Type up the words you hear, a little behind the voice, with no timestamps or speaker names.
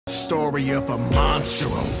story of a monster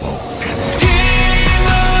awoke.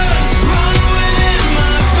 Demons run within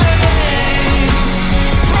my veins.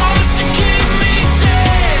 Promise to keep me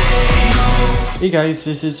safe. Hey guys,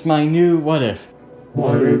 this is my new What If.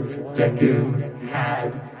 What if Deku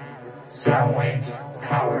had Soundwave's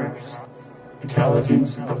powers?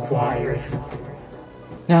 Intelligence acquired.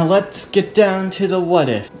 Now let's get down to the what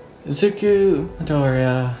if. Zuko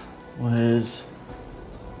Midoriya was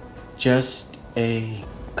just a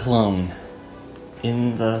clone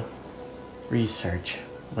in the research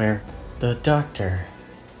where the doctor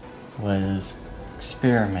was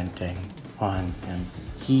experimenting on him.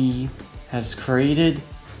 He has created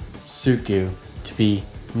Zuko to be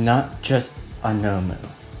not just a Nomu,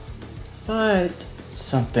 but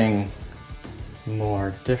something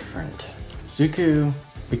more different. Zuko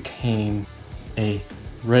became a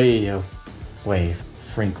radio wave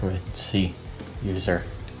frequency user,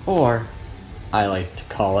 or I like to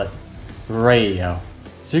call it radio.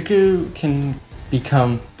 Zuko can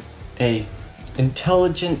become a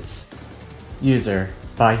intelligence user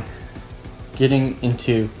by getting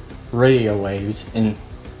into radio waves in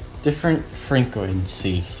different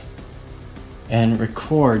frequencies and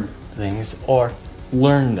record things or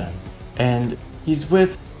learn them. And he's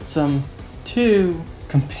with two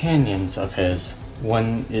companions of his.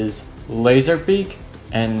 One is Laserbeak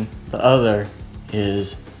and the other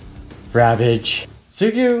is Ravage.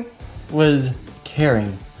 Zuko was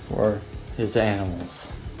caring for his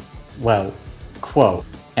animals. Well, quote,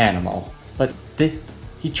 animal. But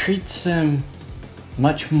he treats them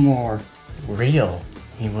much more real.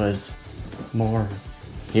 He was more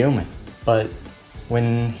human. But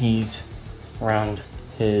when he's around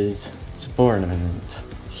his subordinates,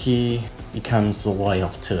 he becomes loyal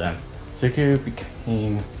to them. Zuko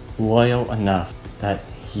became loyal enough that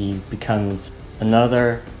he becomes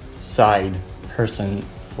another side person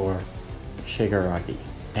for Shigaraki.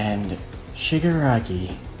 And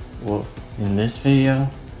Shigaraki, well, in this video,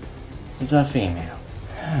 is a female.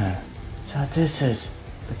 So this is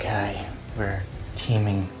the guy we're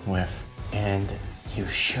teaming with. And you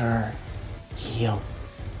sure he'll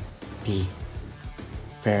be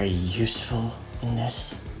very useful in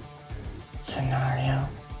this scenario?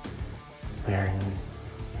 We're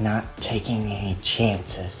not taking any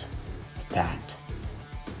chances with that,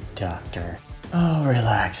 Doctor. Oh,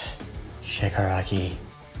 relax, Shigaraki.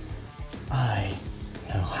 I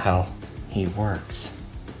know how he works.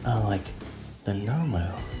 Unlike the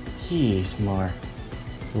Nomu, he's more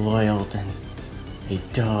loyal than a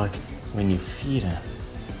dog when you feed him.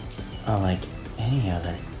 Unlike any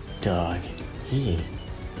other dog, he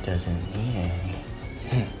doesn't need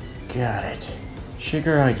any. Got it.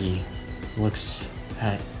 Shigaraki looks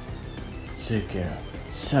at Zuko.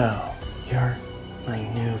 So, you're my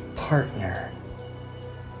new partner.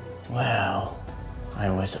 Well, I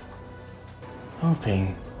was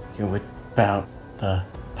hoping you would bout the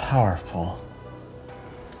powerful.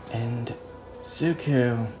 And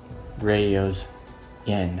Zuko radios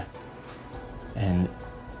in and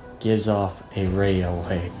gives off a radio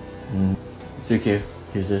wave. And Zuko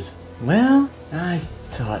uses, well, I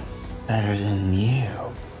thought better than you.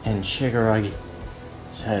 And Shigaraki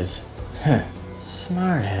says,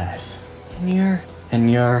 smartass. And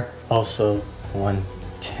you're also one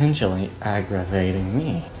potentially aggravating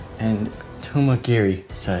me. And Tomagiri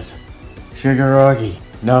says, Shigaraki,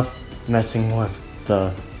 enough messing with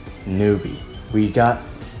the newbie. We got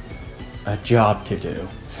a job to do.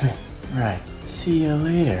 Right. See you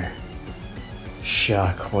later,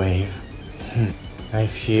 Shockwave. I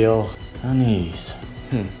feel unease.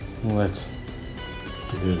 Let's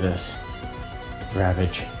do this.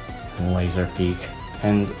 Ravage and Laserbeak.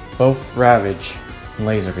 And both Ravage and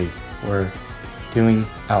Laserbeak were doing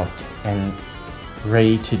out and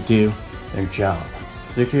ready to do their job.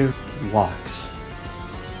 Zuko walks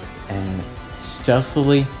and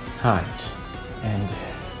stealthily hides. And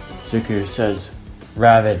Zuko says,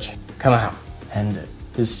 Ravage, come out. And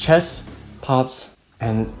his chest pops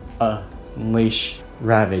and unleash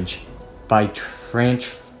Ravage by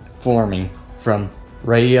transforming from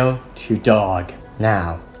radio to dog.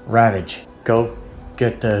 Now, Ravage, go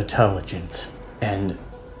get the intelligence. And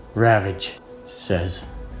Ravage says,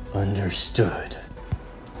 understood.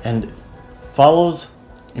 And follows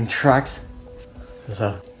and tracks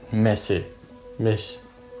the mission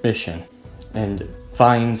and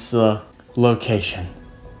finds the location,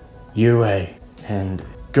 UA, and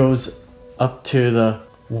goes up to the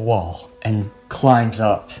wall and climbs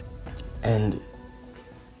up. And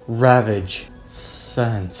Ravage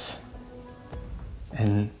sense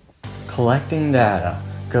and collecting data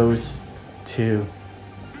goes to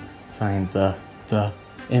find the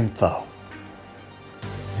info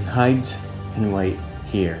and hides in wait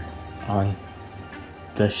here on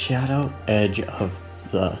the shadow edge of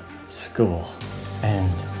the school.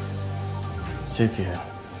 And Suku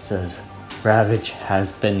says Ravage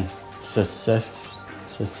has been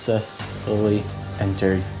successfully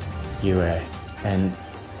entered UA. And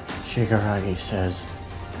Shigaraki says,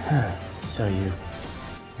 so your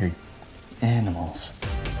animals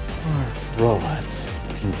or robots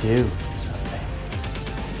can do something.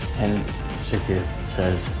 And Suku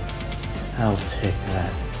says, I'll take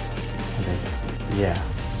that. He's like, yeah.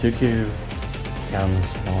 Suku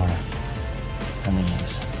becomes more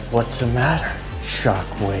amused. What's the matter,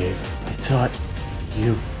 Shockwave? I thought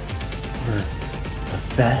you were the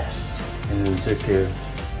best. And Suku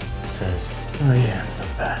says, I am the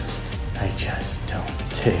best. I just don't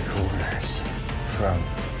take orders from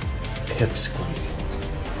Pipsqueak.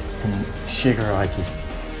 And Shigaraki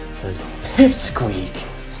says, Pipsqueak!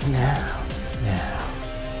 Now,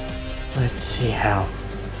 let's see how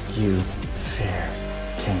you fare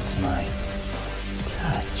against my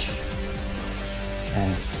touch.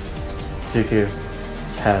 And Suku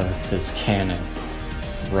has his cannon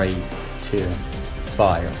ready to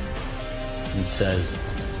fire and says,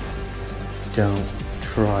 don't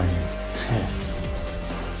try me.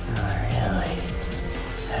 Not really.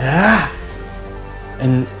 Ah!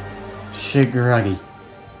 And Shigaraki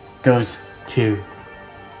goes to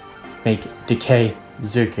make decay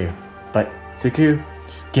Zuku, but Zuku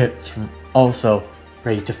gets also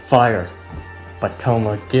ready to fire. But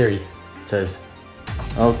Tomagiri says,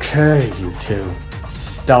 okay, you two,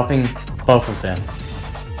 stopping both of them,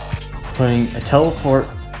 putting a teleport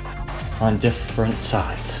on different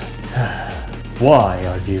sides. Why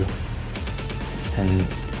are you? And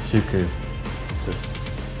Zuku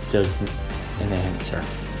does an answer.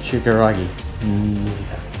 Shigaraki,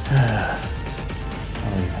 neither. I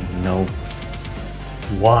don't even know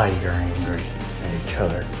why you're angry at each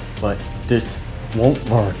other, but this won't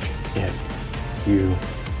work if you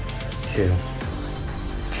two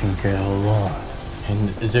can get along. And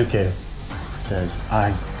Zuku says,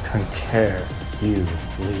 I don't care, you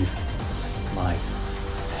leave my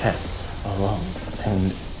pets alone.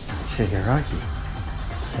 And Shigaraki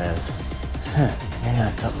says, you're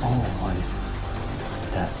not the only one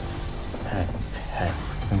that had pet.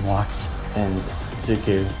 And walks, and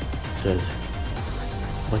Zuku says,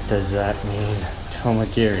 what does that mean?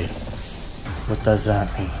 Tomagiri, what does that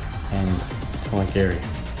mean? And Tomagiri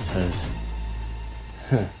says,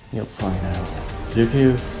 you'll find out.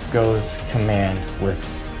 Zuku goes command with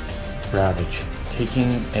Ravage,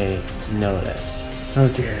 taking a notice.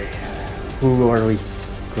 Okay, who are we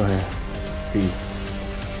gonna be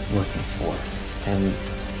looking for? And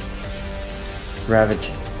Ravage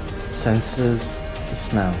senses the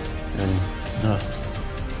smell, and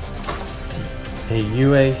a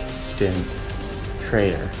UA student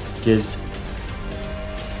trader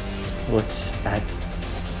looks at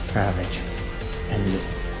Ravage and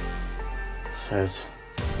says,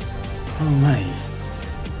 oh my,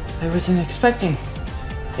 I wasn't expecting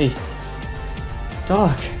a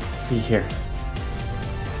dog to be here.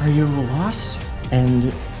 Are you lost?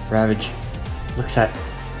 And Ravage looks at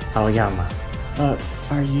Aoyama.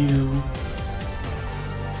 Are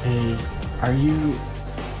you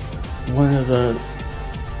one of the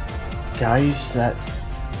guys that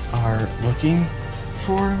are looking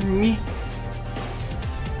for me?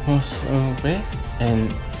 Soundwave?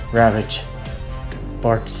 And Ravage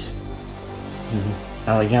barks. And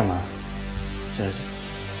Aoyama says,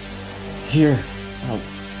 here,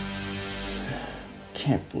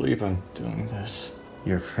 can't believe I'm doing this.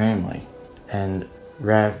 Your family. And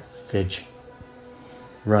Ravage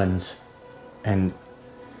runs, and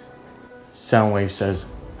Soundwave says,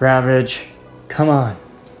 Ravage, come on.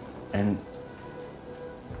 And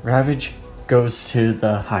Ravage goes to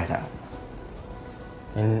the hideout,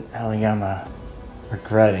 and Aoyama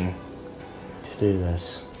regretting to do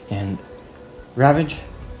this. And Ravage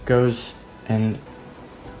goes and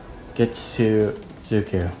gets to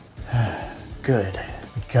Zuku. Good,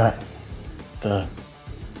 we got the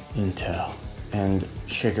intel. And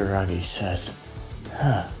Shigaraki says,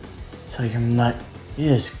 so your nut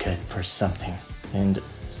is good for something. And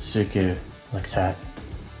Zuku looks at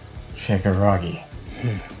Shigaraki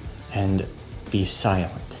and be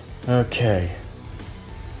silent. Okay,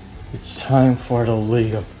 it's time for the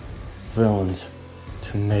League of Villains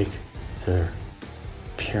to make their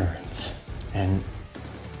appearance. And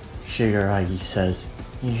Shigaraki says,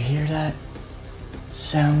 you hear that,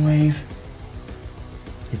 Soundwave?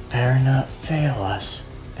 You better not fail us.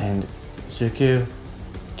 And Zuku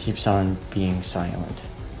keeps on being silent.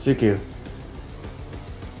 Zuku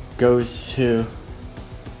goes to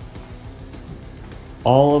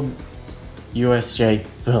all of USJ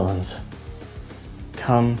villains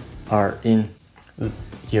are in the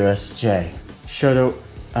USJ. Shoto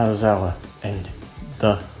Aozawa and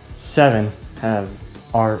the 7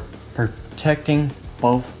 are protecting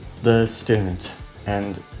both the students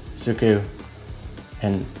and Suku,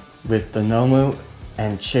 and with the Nomu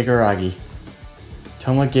and Shigaragi,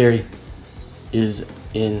 Tomagiri is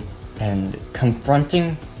in and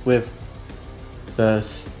confronting with the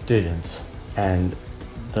students and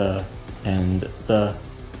the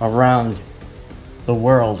around the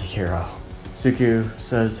world hero. Suku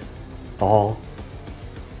says all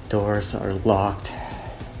doors are locked.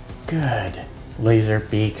 Good. Laser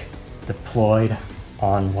beak deployed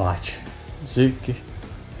on watch. Suku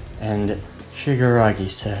and Shigaragi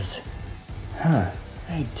says, I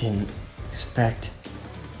didn't expect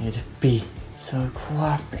you to be so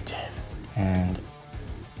cooperative. And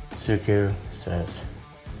Suku says,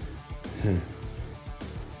 and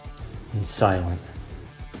silent.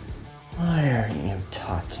 Why aren't you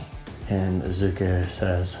talking? And Zuko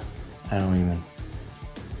says, I don't even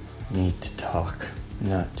need to talk,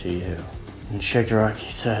 not to you. And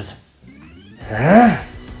Shigaraki says, huh?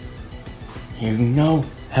 You know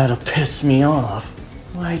how to piss me off.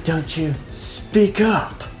 Why don't you speak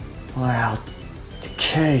up? Or I'll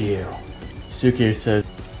decay you. Suki says,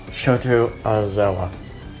 Shoto Aozawa,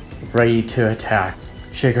 ready to attack.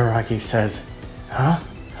 Shigaraki says, huh?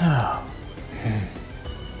 Oh.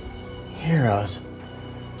 Heroes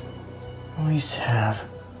always have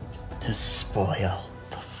to spoil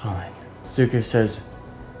the fun. Zuko says,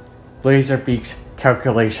 Laserbeak's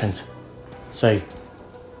calculations say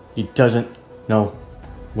he doesn't know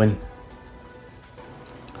when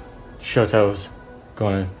Shoto's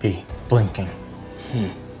gonna be blinking.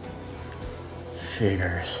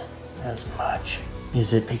 Figures as much.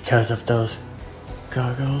 Is it because of those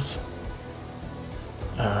goggles?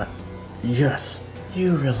 Yes.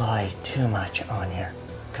 You rely too much on your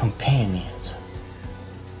companions.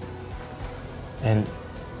 And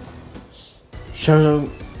Shoto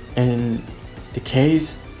and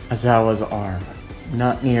decays Azawa's arm,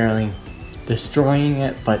 not nearly destroying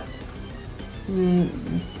it, but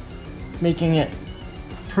making it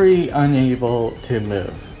pretty unable to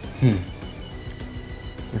move. Your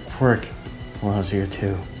quirk allows you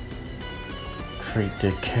to create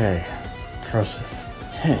decay. Impressive.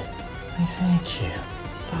 I thank you,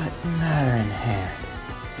 but matter in hand.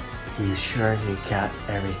 You sure you got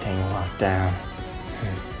everything locked down?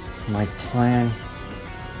 My plan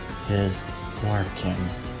is working.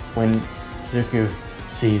 When Zuko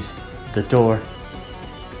sees the door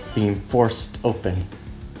being forced open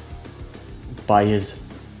by his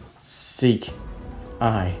Seek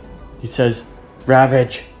eye, he says,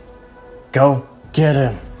 Ravage, go get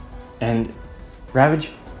him. And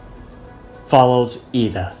Ravage follows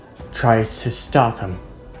Ida, tries to stop him,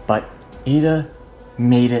 but Ida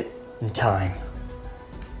made it in time.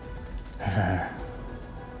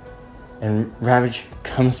 And Ravage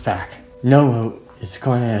comes back. Nomu is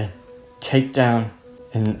going to take down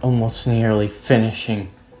and almost nearly finishing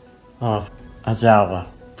off Azawa.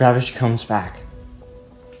 Ravage comes back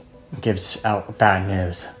and gives out bad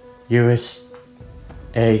news.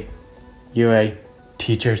 UA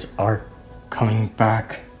teachers are coming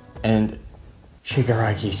back. And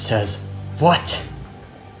Shigaraki says, what?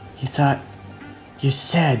 You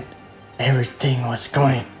said everything was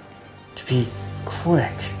going to be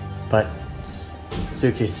quick. But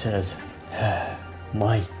Suki says,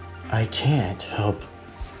 I can't help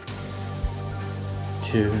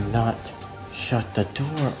to not shut the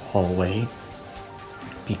door all the way,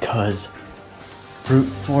 because brute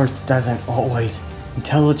force doesn't always,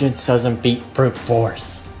 intelligence doesn't beat brute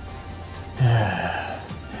force.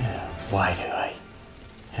 Why do I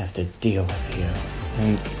have to deal with you?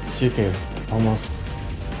 And Suki almost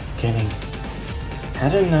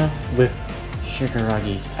had enough with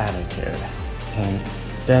Shigaragi's attitude. And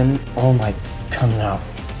then All Might comes out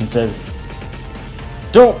and says,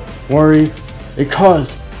 don't worry,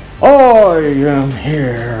 because I am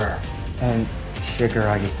here. And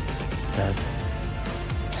Shigaragi says,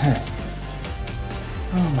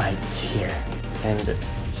 All Might's here. And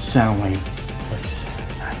Soundwave looks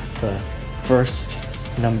at the first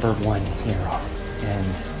 #1 hero, and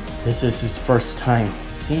this is his first time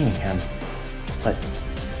seeing him, but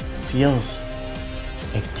feels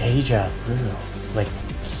a deja vu, like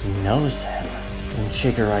he knows him. And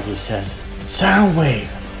Shigaragi says, Soundwave,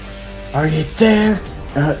 are you there?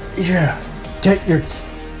 Yeah, get your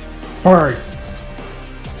bird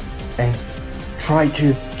and try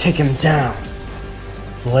to take him down.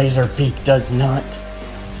 Laserbeak does not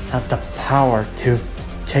have the power to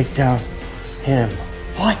take down him.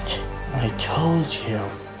 What? I told you.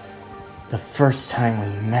 The first time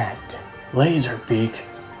we met, Laserbeak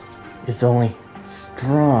is only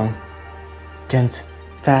strong against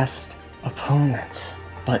fast opponents,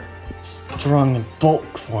 but strong and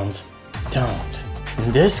bulk ones don't.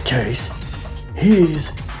 In this case,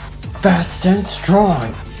 he's fast and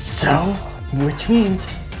strong. So, which means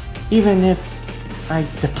even if I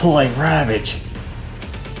deploy Ravage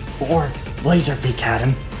or Laserbeak at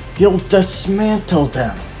him, he'll dismantle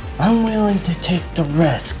them. I'm willing to take the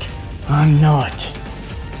risk. I'm not.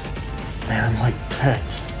 They're my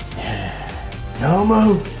pets.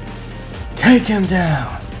 Nomu, take him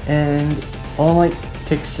down. And All Might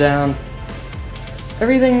takes down.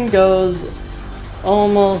 Everything goes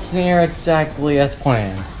almost near exactly as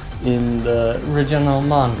planned in the original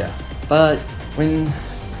manga. But when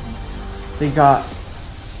they got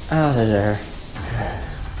out of there,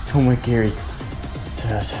 Tomagiri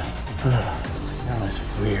says, that was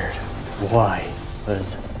weird. Why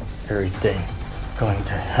was everything going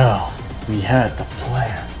to hell? We had the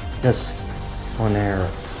plan. Just one error.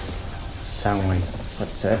 Soundwave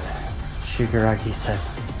puts it. Shigaraki says,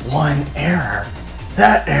 one error?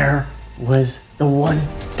 That error was the one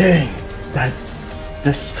thing that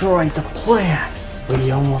destroyed the plan.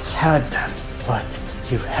 We almost had them, but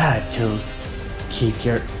you had to keep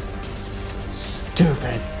your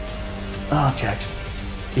stupid objects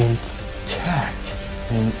intact.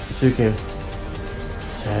 And Zuko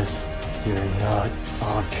says, you're not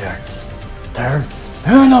objects. They're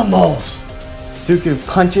animals! Zuko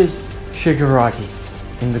punches Shigaraki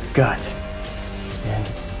in the gut. And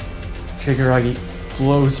Shigaraki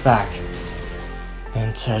blows back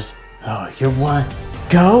and says, oh, you want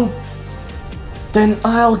go? Then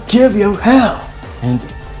I'll give you hell! And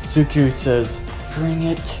Zuko says, bring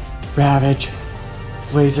it, Ravage,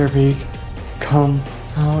 Laserbeak, come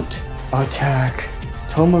out, attack.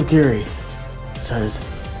 Tomagiri says,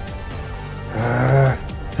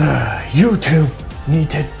 you two need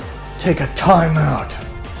to take a time out.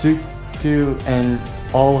 Zuko and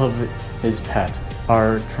all of his pets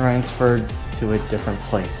are transferred to a different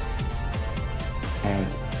place. And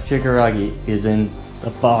Shigaraki is in the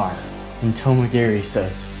bar. And Tomagiri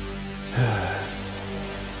says,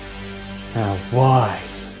 now why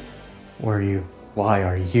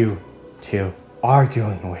are you two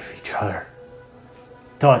arguing with each other?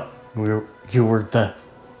 Thought you were the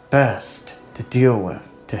best to deal with,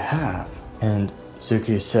 to have. And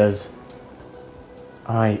Zuko says,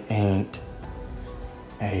 I ain't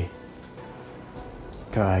a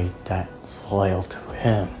guy that's loyal to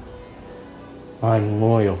him. I'm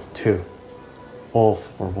loyal to all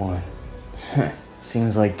for one.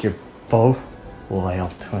 Seems like you're both loyal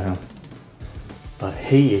to him, but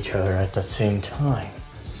hate each other at the same time.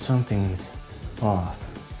 Something's off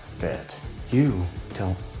a bit. You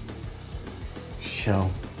don't show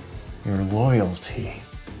your loyalty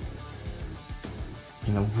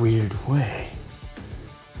in a weird way.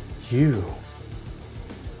 You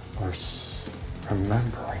are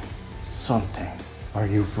remembering something. Are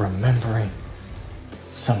you remembering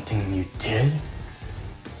something you did?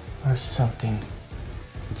 Or something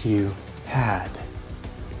you had?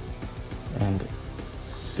 And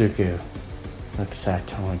Zuko looks at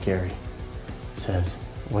Tomagiri, says,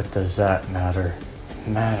 what does that matter? It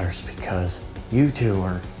matters because you two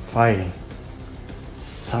are fighting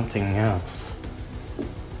something else.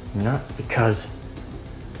 Not because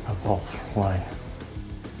of All for One,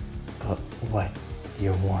 but what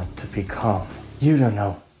you want to become. You don't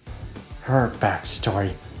know her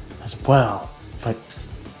backstory as well, but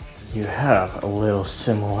you have a little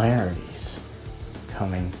similarities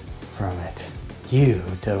coming from it. You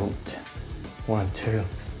don't want to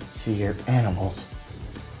see your animals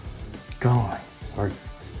gone or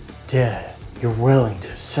dead. You're willing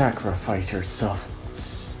to sacrifice yourself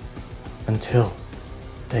until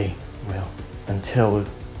they're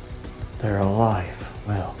alive.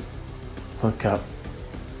 Well, look up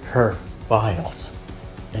her files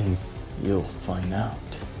and you'll find out.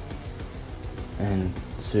 And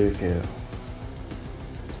Zuko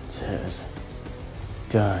says,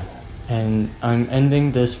 done. And I'm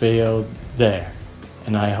ending this video there.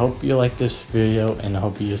 And I hope you like this video and I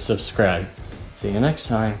hope you subscribe. See you next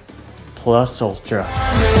time. Plus Ultra.